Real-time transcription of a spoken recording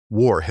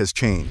War has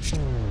changed.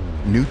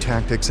 New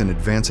tactics and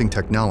advancing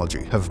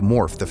technology have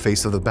morphed the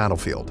face of the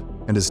battlefield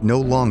and is no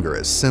longer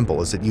as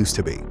simple as it used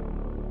to be.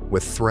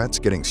 With threats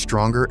getting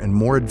stronger and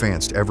more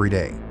advanced every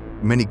day,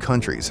 many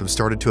countries have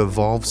started to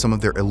evolve some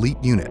of their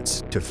elite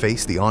units to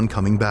face the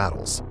oncoming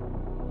battles.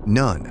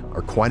 None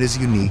are quite as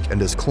unique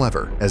and as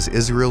clever as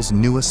Israel's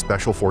newest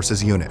Special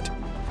Forces unit,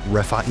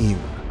 Refaim.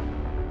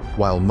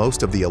 While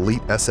most of the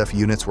elite SF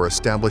units were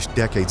established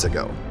decades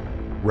ago,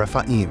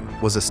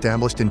 Refaim was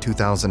established in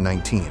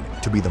 2019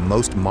 to be the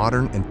most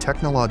modern and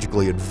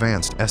technologically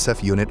advanced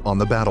SF unit on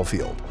the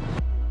battlefield.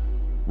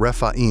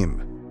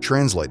 Refaim,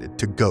 translated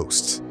to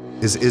Ghosts,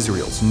 is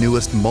Israel's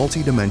newest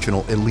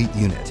multi-dimensional elite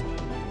unit.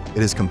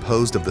 It is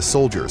composed of the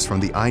soldiers from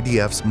the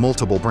IDF's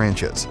multiple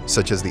branches,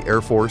 such as the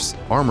Air Force,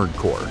 Armored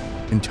Corps,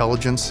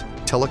 Intelligence,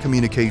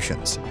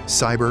 Telecommunications,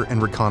 Cyber,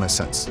 and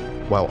Reconnaissance,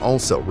 while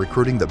also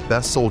recruiting the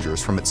best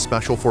soldiers from its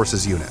Special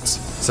Forces units,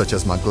 such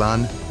as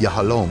Maglan,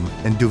 Yahalom,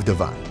 and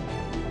Duvdevan.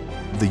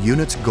 The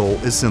unit's goal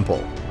is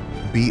simple: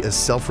 be as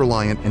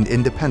self-reliant and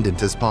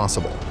independent as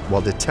possible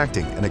while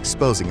detecting and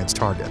exposing its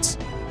targets.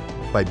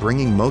 By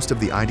bringing most of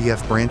the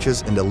IDF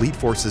branches and elite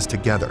forces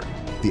together,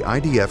 the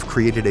IDF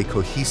created a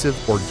cohesive,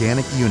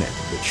 organic unit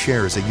that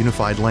shares a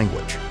unified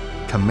language,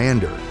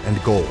 commander,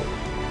 and goal.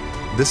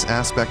 This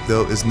aspect,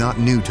 though, is not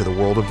new to the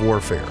world of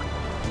warfare.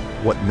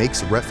 What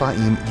makes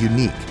Refaim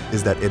unique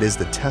is that it is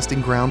the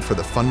testing ground for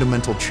the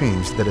fundamental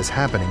change that is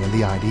happening in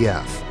the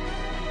IDF.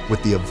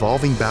 With the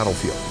evolving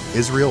battlefield,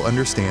 Israel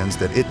understands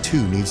that it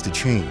too needs to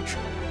change.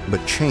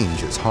 But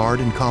change is hard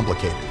and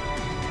complicated.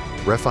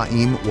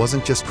 Refaim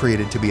wasn't just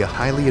created to be a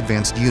highly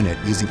advanced unit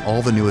using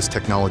all the newest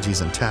technologies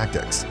and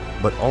tactics,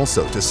 but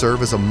also to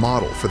serve as a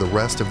model for the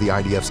rest of the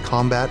IDF's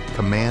combat,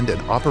 command,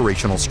 and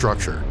operational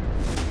structure.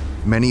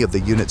 Many of the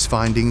unit's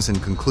findings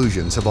and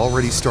conclusions have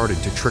already started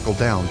to trickle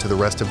down to the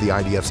rest of the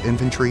IDF's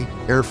infantry,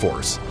 Air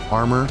Force,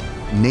 armor,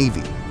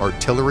 Navy,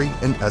 artillery,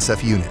 and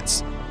SF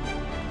units.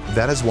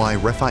 That is why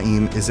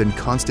Refaim is in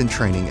constant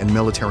training and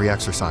military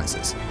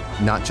exercises,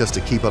 not just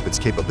to keep up its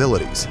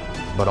capabilities,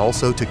 but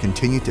also to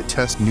continue to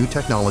test new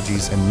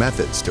technologies and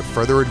methods to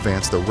further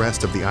advance the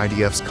rest of the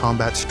IDF's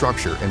combat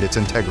structure and its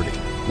integrity.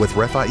 With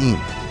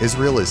Refaim,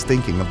 Israel is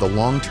thinking of the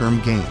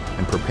long-term game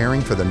and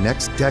preparing for the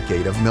next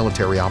decade of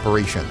military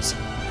operations.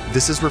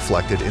 This is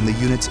reflected in the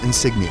unit's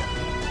insignia,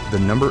 the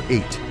number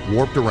 8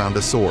 warped around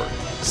a sword,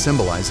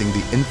 symbolizing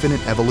the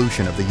infinite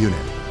evolution of the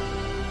unit.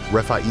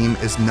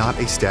 Refaim is not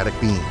a static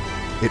being.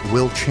 It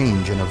will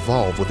change and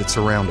evolve with its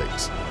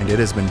surroundings, and it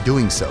has been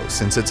doing so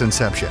since its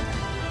inception.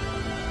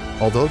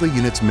 Although the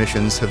unit's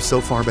missions have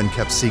so far been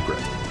kept secret,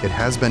 it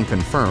has been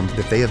confirmed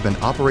that they have been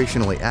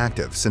operationally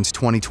active since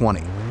 2020,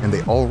 and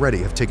they already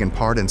have taken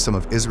part in some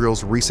of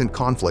Israel's recent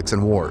conflicts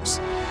and wars.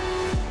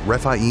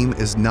 Refaim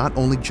is not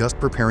only just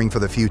preparing for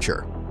the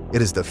future,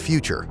 it is the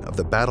future of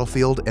the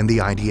battlefield and the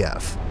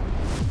IDF.